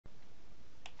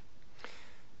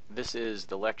This is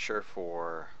the lecture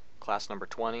for class number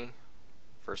 20,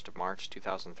 1st of March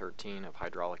 2013 of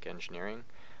Hydraulic Engineering.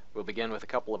 We'll begin with a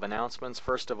couple of announcements.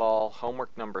 First of all, homework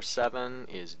number 7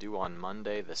 is due on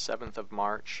Monday, the 7th of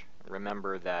March.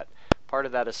 Remember that part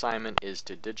of that assignment is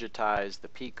to digitize the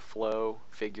peak flow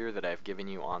figure that I've given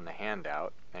you on the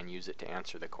handout and use it to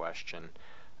answer the question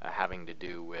having to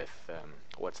do with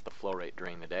what's the flow rate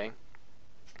during the day.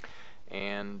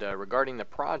 And regarding the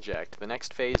project, the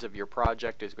next phase of your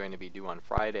project is going to be due on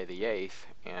Friday the 8th,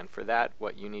 and for that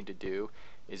what you need to do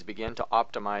is begin to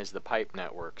optimize the pipe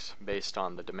networks based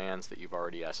on the demands that you've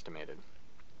already estimated.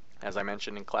 As I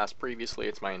mentioned in class previously,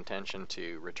 it's my intention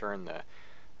to return the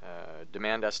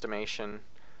demand estimation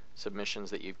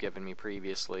submissions that you've given me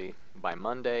previously by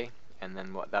Monday, and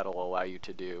then what that'll allow you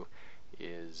to do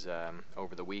is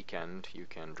over the weekend you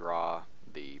can draw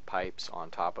the pipes on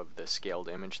top of the scaled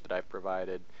image that I've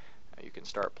provided. You can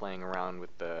start playing around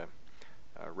with the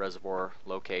reservoir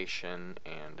location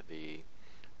and the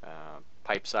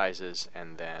pipe sizes,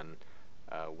 and then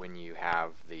when you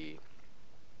have the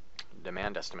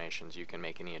demand estimations you can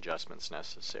make any adjustments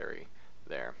necessary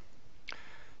there.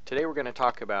 Today we're going to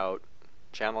talk about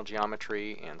channel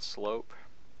geometry and slope,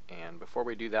 and before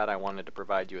we do that I wanted to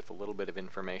provide you with a little bit of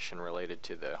information related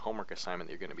to the homework assignment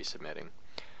that you're going to be submitting.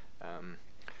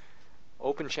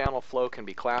 Open channel flow can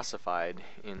be classified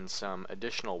in some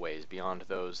additional ways beyond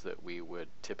those that we would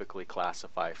typically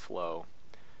classify flow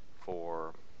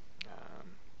for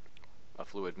a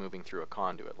fluid moving through a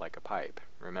conduit like a pipe.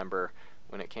 Remember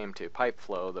when it came to pipe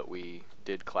flow that we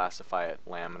did classify it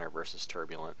laminar versus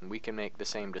turbulent, and we can make the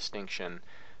same distinction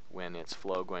when it's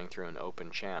flow going through an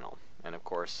open channel. And of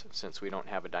course, since we don't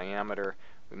have a diameter,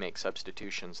 we make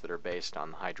substitutions that are based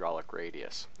on the hydraulic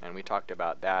radius, and we talked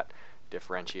about that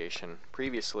differentiation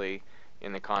previously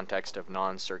in the context of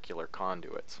non-circular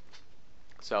conduits.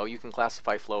 So you can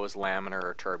classify flow as laminar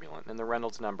or turbulent, and the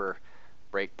Reynolds number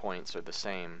breakpoints are the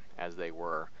same as they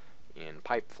were in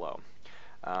pipe flow.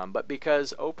 But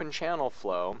because open channel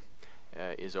flow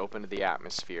is open to the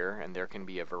atmosphere and there can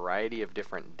be a variety of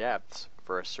different depths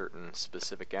for a certain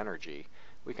specific energy,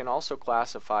 we can also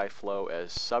classify flow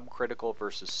as subcritical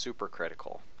versus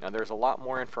supercritical. Now there's a lot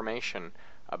more information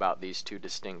about these two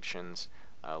distinctions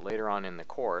later on in the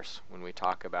course when we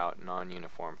talk about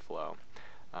non-uniform flow.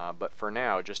 But for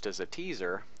now, just as a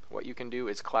teaser, what you can do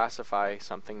is classify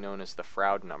something known as the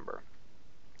Froude number.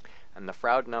 And the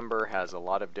Froude number has a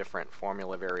lot of different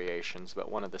formula variations,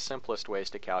 but one of the simplest ways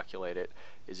to calculate it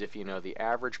is if you know the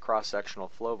average cross-sectional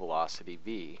flow velocity,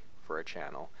 V, for a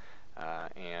channel,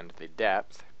 and the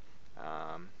depth,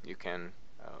 you can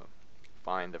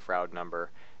find the Froude number,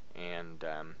 and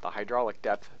the hydraulic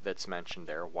depth that's mentioned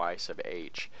there, Y sub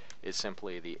h, is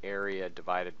simply the area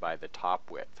divided by the top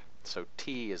width. So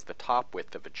T is the top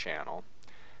width of a channel,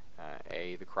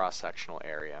 A the cross-sectional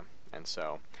area, and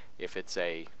so if it's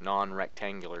a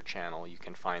non-rectangular channel you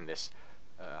can find this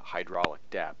hydraulic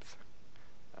depth,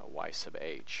 Y sub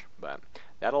h. But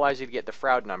that allows you to get the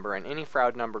Froude number, and any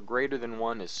Froude number greater than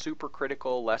 1 is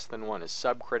supercritical, less than 1 is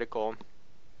subcritical,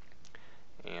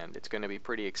 and it's going to be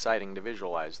pretty exciting to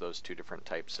visualize those two different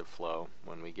types of flow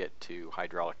when we get to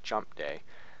hydraulic jump day.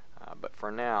 But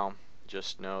for now,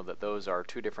 just know that those are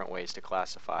two different ways to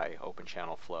classify open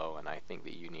channel flow, and I think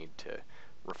that you need to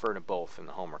refer to both in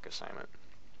the homework assignment.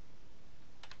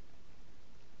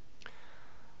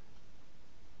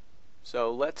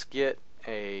 So let's get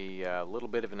a little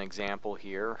bit of an example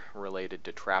here related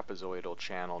to trapezoidal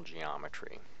channel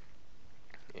geometry.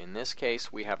 In this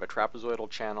case we have a trapezoidal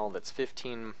channel that's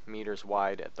 15 meters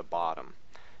wide at the bottom,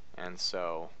 and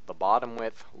so the bottom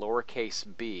width, lowercase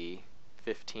b,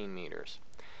 15 meters.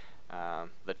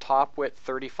 The top width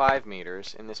 35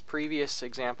 meters. In this previous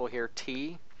example here,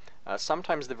 T,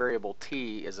 sometimes the variable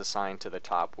T is assigned to the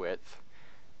top width,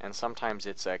 and sometimes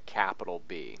it's a capital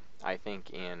B. I think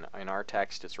in our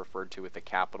text it's referred to with a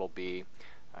capital B.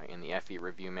 In the FE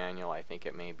review manual I think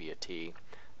it may be a T.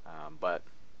 But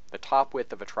the top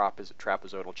width of a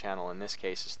trapezoidal channel in this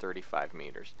case is 35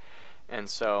 meters. And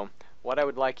so what I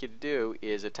would like you to do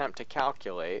is attempt to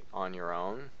calculate on your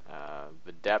own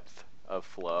the depth of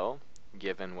flow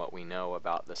given what we know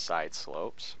about the side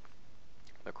slopes,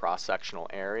 the cross-sectional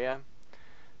area,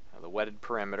 the wetted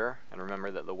perimeter, and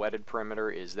remember that the wetted perimeter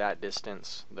is that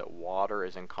distance that water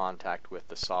is in contact with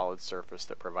the solid surface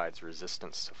that provides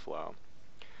resistance to flow.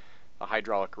 The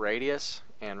hydraulic radius,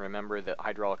 and remember that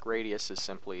hydraulic radius is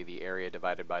simply the area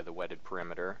divided by the wetted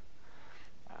perimeter,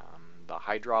 the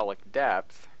hydraulic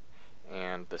depth,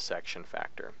 and the section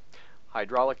factor.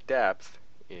 Hydraulic depth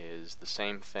is the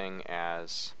same thing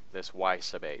as this Y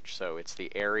sub h, so it's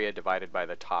the area divided by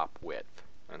the top width.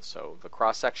 And so the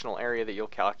cross-sectional area that you'll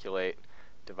calculate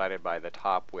divided by the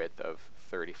top width of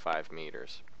 35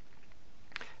 meters.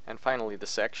 And finally, the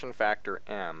section factor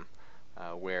m,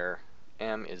 where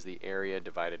m is the area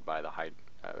divided by the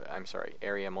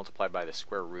area multiplied by the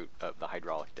square root of the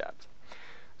hydraulic depth.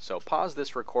 So pause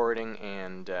this recording,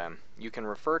 and you can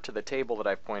refer to the table that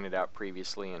I've pointed out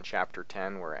previously in Chapter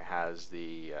 10, where it has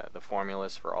the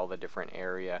formulas for all the different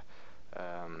area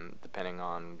depending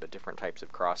on the different types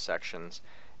of cross sections.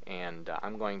 And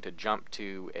I'm going to jump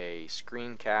to a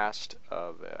pencast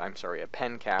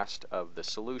of the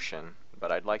solution,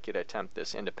 but I'd like you to attempt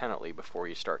this independently before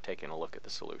you start taking a look at the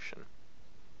solution.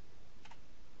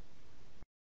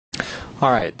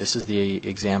 Alright, this is the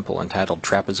example entitled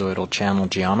Trapezoidal Channel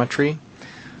Geometry.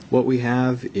 What we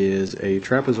have is a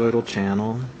trapezoidal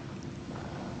channel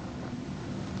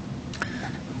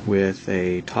with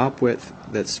a top width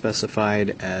that's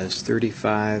specified as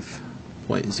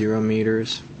 35.0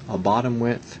 meters, a bottom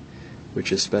width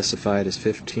which is specified as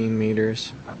 15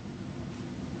 meters,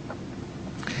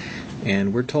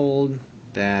 and we're told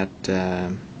that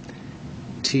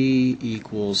t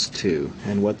equals 2,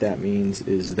 and what that means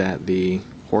is that the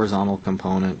horizontal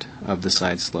component of the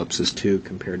side slopes is 2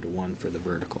 compared to 1 for the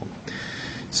vertical.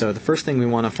 So the first thing we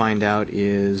want to find out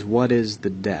is, what is the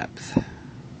depth?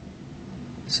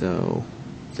 So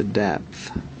the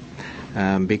depth,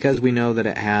 because we know that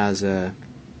it has a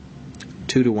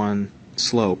 2-to-1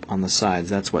 slope on the sides,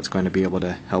 that's what's going to be able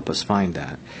to help us find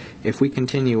that. If we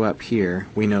continue up here,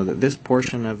 we know that this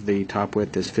portion of the top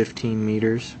width is 15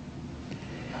 meters,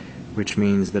 which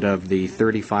means that of the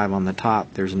 35 on the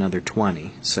top, there's another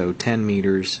 20, so 10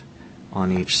 meters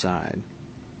on each side.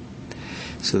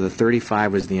 So the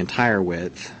 35 was the entire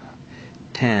width,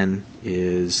 10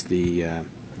 is the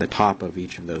top of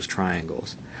each of those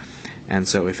triangles. And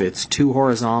so if it's 2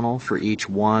 horizontal for each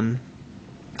 1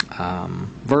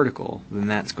 vertical, then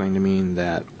that's going to mean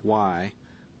that y,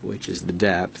 which is the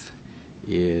depth,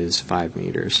 is 5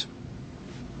 meters.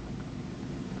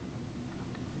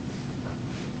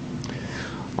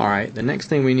 Alright, the next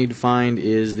thing we need to find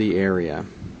is the area.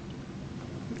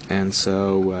 And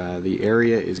so the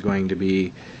area is going to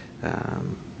be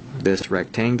this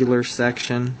rectangular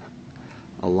section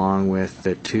along with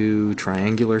the 2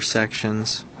 triangular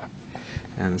sections.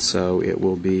 And so it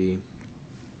will be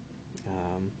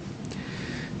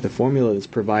the formula that's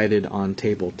provided on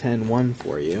table 10.1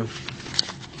 for you.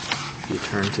 If you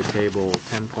turn to table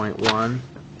 10.1,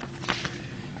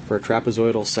 for a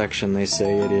trapezoidal section they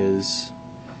say it is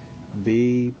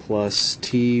b plus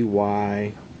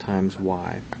ty times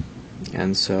y.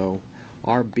 And so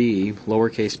our b,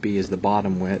 lowercase b, is the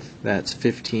bottom width, that's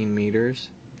 15 meters,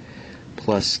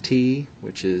 plus t,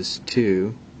 which is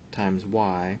 2, times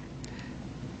y,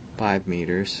 5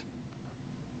 meters,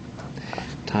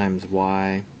 times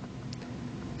y,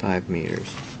 5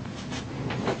 meters.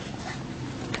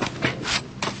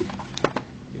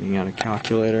 Getting out a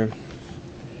calculator.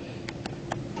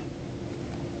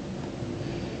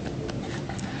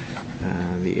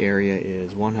 The area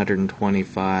is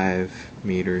 125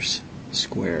 meters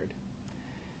squared.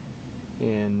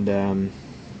 And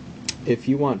if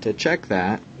you want to check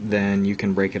that, then you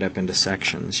can break it up into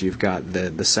sections. You've got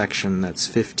the section that's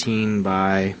 15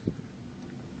 by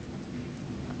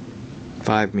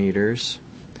 5 meters,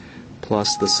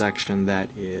 plus the section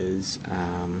that is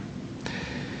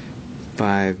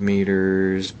 5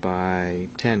 meters by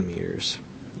 10 meters.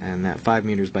 And that 5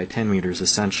 meters by 10 meters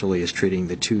essentially is treating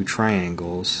the 2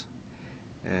 triangles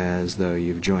as though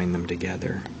you've joined them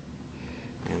together.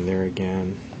 And there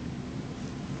again,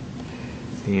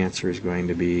 the answer is going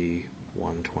to be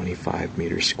 125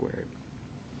 meters squared.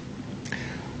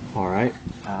 Alright,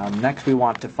 next we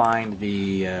want to find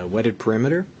the wetted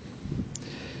perimeter.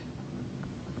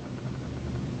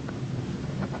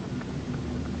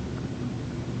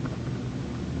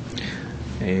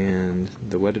 And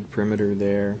the wetted perimeter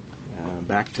there,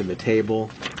 back to the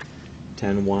table,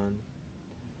 10.1,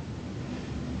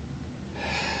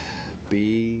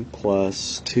 b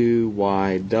plus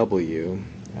 2yw,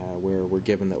 where we're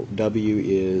given that w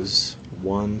is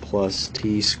 1 plus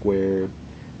t squared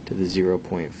to the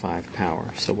 0.5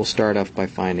 power. So we'll start off by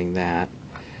finding that.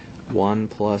 1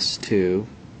 plus 2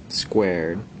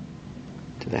 squared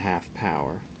to the half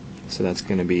power. So that's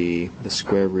going to be the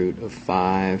square root of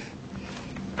 5,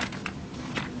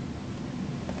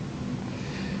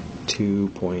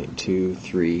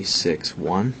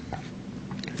 2.2361,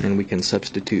 and we can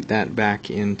substitute that back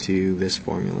into this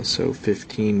formula. So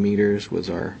 15 meters was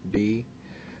our b,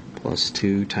 plus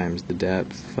 2 times the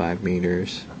depth, 5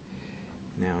 meters,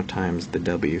 now times the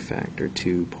w factor,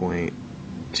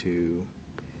 2.2361.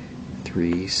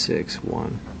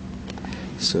 361.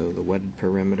 So the wetted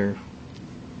perimeter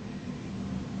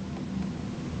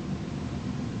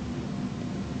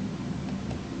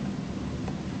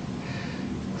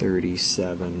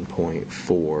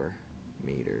 (37.4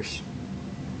 meters).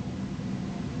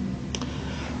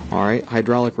 Alright,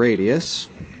 hydraulic radius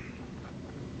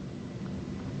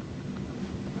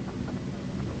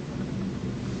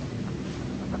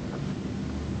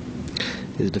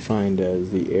is defined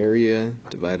as the area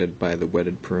divided by the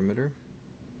wetted perimeter,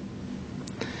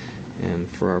 and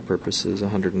for our purposes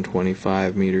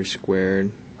 125 meters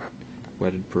squared.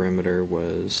 Wetted perimeter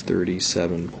was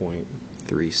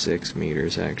 37.36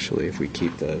 meters actually, if we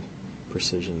keep the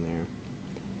precision there.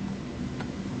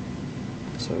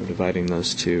 So dividing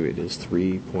those two, it is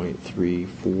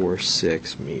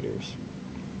 3.346 meters.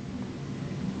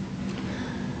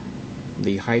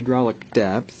 The hydraulic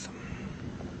depth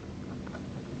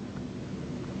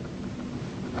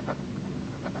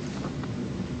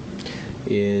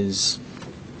is,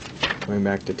 going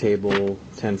back to table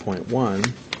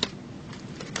 10.1,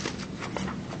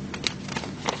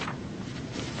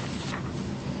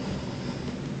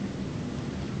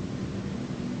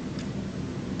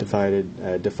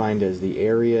 defined as the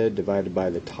area divided by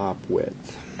the top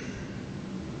width.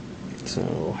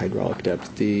 So hydraulic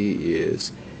depth D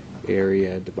is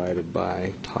area divided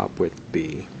by top width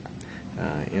B.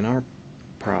 In our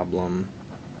problem,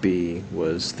 B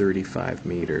was 35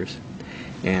 meters.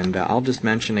 And I'll just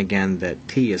mention again that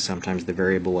T is sometimes the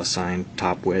variable assigned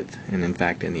top width, and in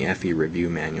fact in the FE review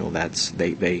manual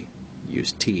they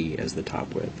use T as the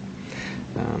top width.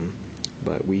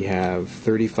 But we have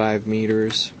 35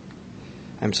 meters.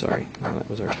 I'm sorry, no, that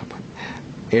was our top width.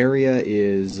 Area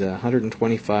is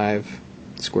 125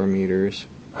 square meters,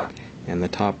 and the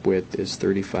top width is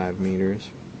 35 meters.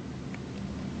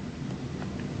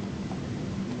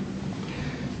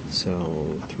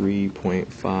 So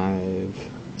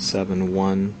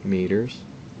 3.571 meters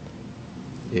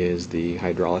is the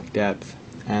hydraulic depth.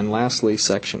 And lastly,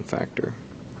 section factor.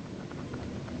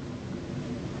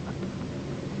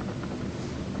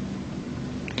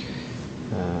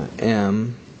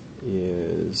 M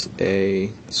is a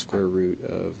square root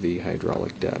of the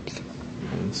hydraulic depth.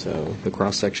 And so the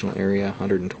cross-sectional area,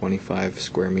 125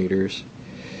 square meters.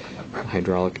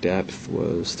 Hydraulic depth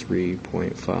was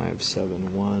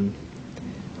 3.571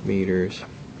 meters,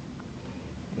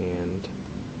 and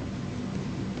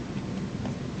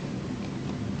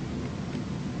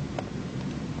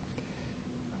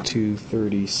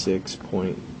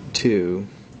 (236.2),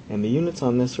 and the units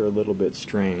on this are a little bit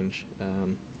strange.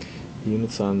 The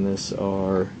units on this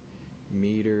are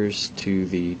meters to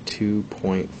the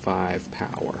 2.5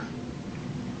 power.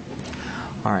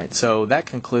 Alright, so that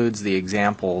concludes the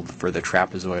example for the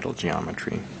trapezoidal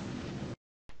geometry.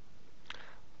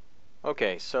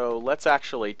 Okay, so let's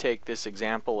actually take this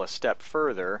example a step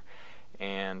further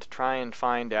and try and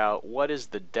find out what is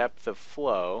the depth of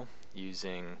flow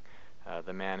using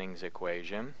the Manning's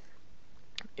equation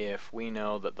if we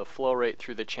know that the flow rate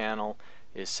through the channel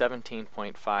is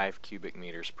 17.5 cubic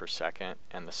meters per second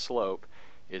and the slope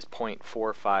is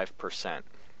 0.45%.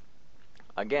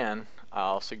 Again,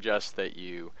 I'll suggest that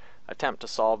you attempt to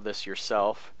solve this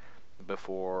yourself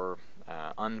before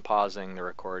unpausing the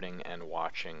recording and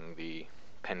watching the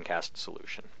pencast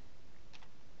solution.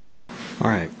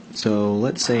 Alright, so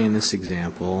let's say in this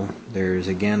example there's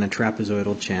again a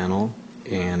trapezoidal channel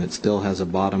and it still has a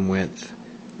bottom width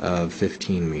of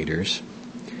 15 meters.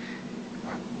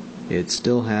 It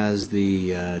still has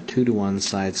the 2-to-1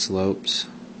 side slopes,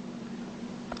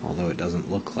 although it doesn't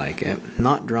look like it.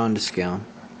 Not drawn to scale.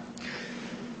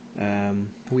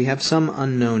 We have some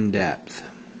unknown depth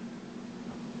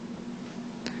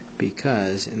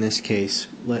because in this case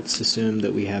let's assume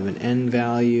that we have an n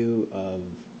value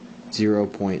of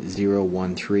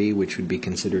 0.013, which would be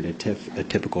considered a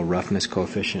typical roughness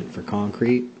coefficient for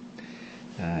concrete.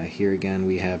 Here again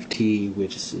we have T,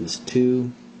 which is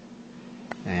 2,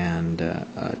 and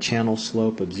a channel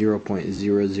slope of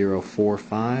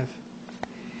 0.0045.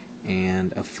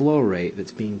 and a flow rate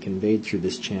that's being conveyed through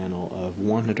this channel of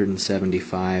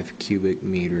 175 cubic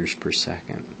meters per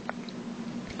second.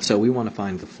 So we want to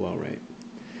find the flow rate.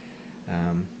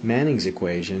 Manning's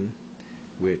equation,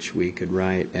 which we could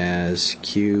write as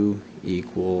Q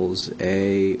equals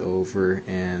A over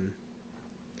N,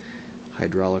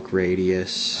 hydraulic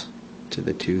radius to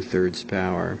the 2/3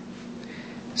 power,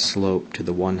 slope to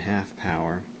the 1/2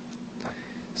 power.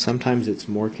 Sometimes it's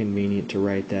more convenient to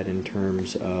write that in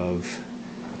terms of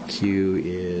Q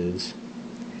is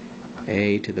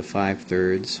A to the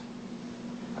 5/3,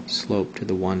 slope to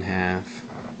the 1/2,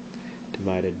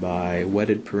 divided by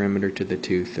wedded perimeter to the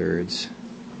 2/3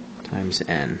 times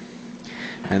n.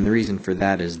 And the reason for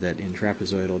that is that in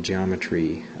trapezoidal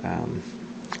geometry,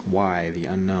 y, the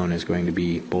unknown, is going to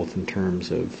be both in terms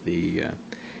of the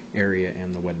area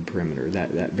and the wedded perimeter.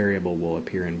 That variable will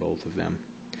appear in both of them.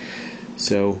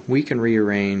 So we can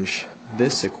rearrange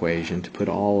this equation to put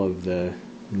all of the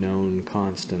known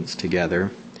constants together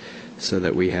so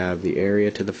that we have the area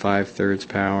to the 5/3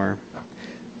 power,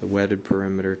 the wedded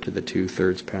perimeter to the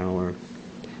 2/3 power,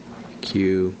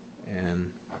 q,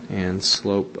 n, and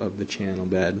slope of the channel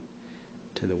bed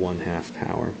to the 1/2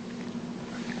 power.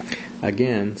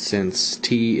 Again, since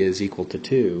t is equal to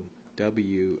 2,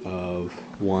 w of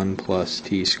 1 plus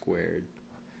t squared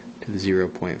to the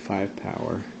 0.5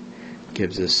 power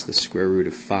gives us the square root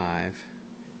of 5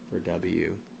 for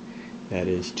w. That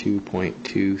is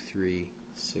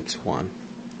 2.2361.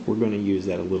 We're going to use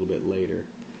that a little bit later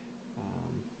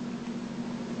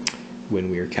when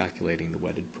we are calculating the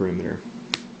wedded perimeter.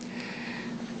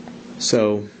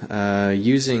 So,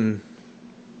 using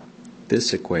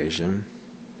this equation,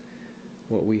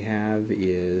 what we have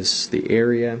is the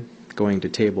area going to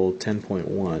table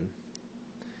 10.1,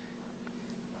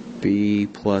 b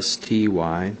plus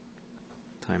ty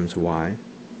times y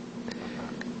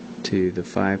to the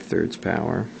 5/3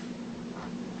 power.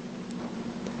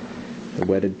 The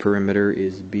wedded perimeter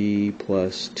is b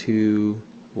plus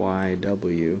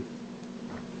 2yw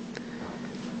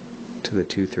to the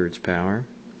 2/3 power.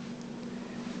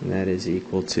 And that is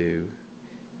equal to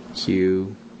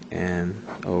q n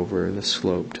over the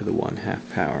slope to the 1/2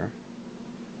 power.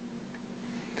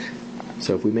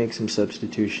 So if we make some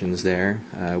substitutions there,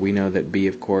 we know that b,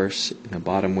 of course, the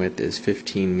bottom width is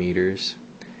 15 meters,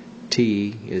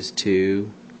 t is 2,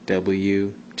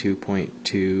 w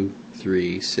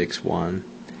 2.2361,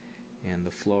 and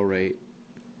the flow rate,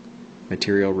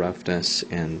 material roughness,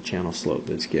 and channel slope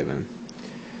that's given.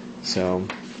 So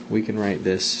we can write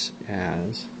this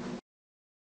as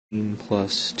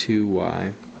plus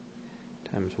 2y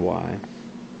times y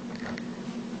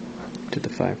to the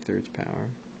 5/3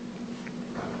 power,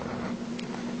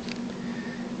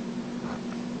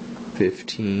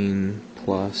 15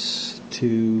 plus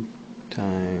 2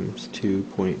 times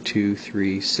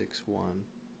 2.2361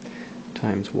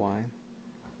 times y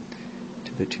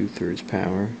to the 2/3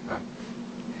 power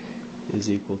is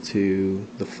equal to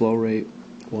the flow rate,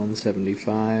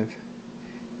 175,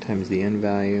 times the n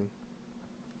value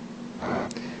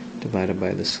divided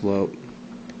by the slope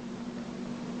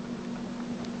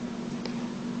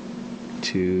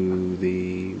to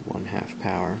the 1/2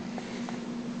 power.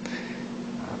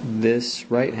 This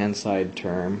right-hand side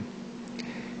term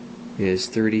is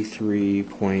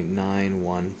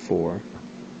 33.914.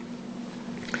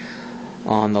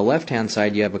 On the left-hand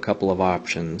side, you have a couple of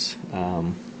options.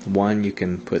 One, you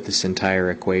can put this entire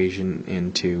equation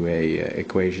into a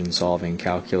equation solving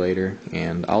calculator,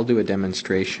 and I'll do a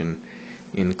demonstration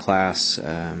in class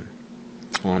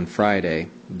on Friday.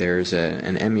 There's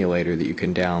an emulator that you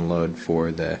can download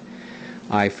for the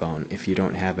iPhone. If you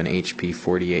don't have an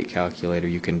HP48 calculator,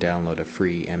 you can download a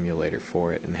free emulator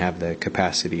for it and have the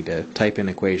capacity to type in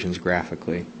equations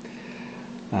graphically.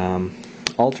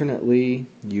 Alternately,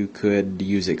 you could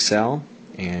use Excel,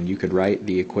 and you could write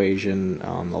the equation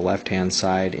on the left-hand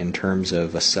side in terms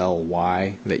of a cell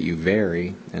y that you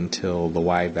vary until the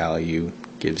y value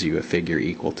gives you a figure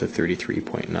equal to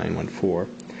 33.914.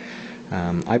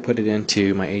 I put it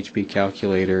into my HP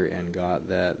calculator and got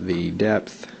that the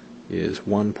depth is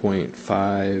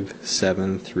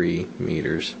 1.573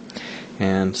 meters.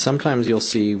 And sometimes you'll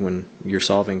see when you're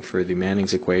solving for the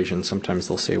Manning's equation, sometimes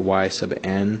they'll say y sub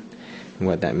n, and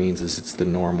what that means is it's the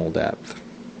normal depth.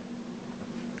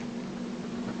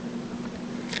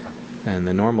 And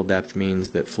the normal depth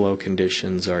means that flow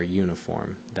conditions are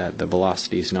uniform, that the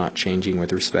velocity is not changing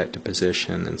with respect to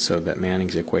position, and so that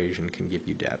Manning's equation can give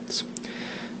you depths.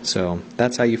 So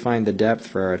that's how you find the depth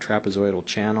for a trapezoidal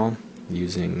channel,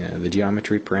 using the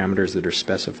geometry parameters that are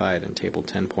specified in table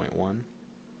 10.1.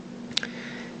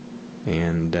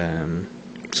 And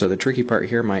so the tricky part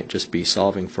here might just be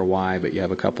solving for y, but you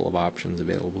have a couple of options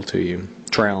available to you.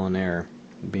 Trial and error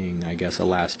being, I guess, a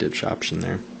last-ditch option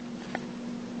there.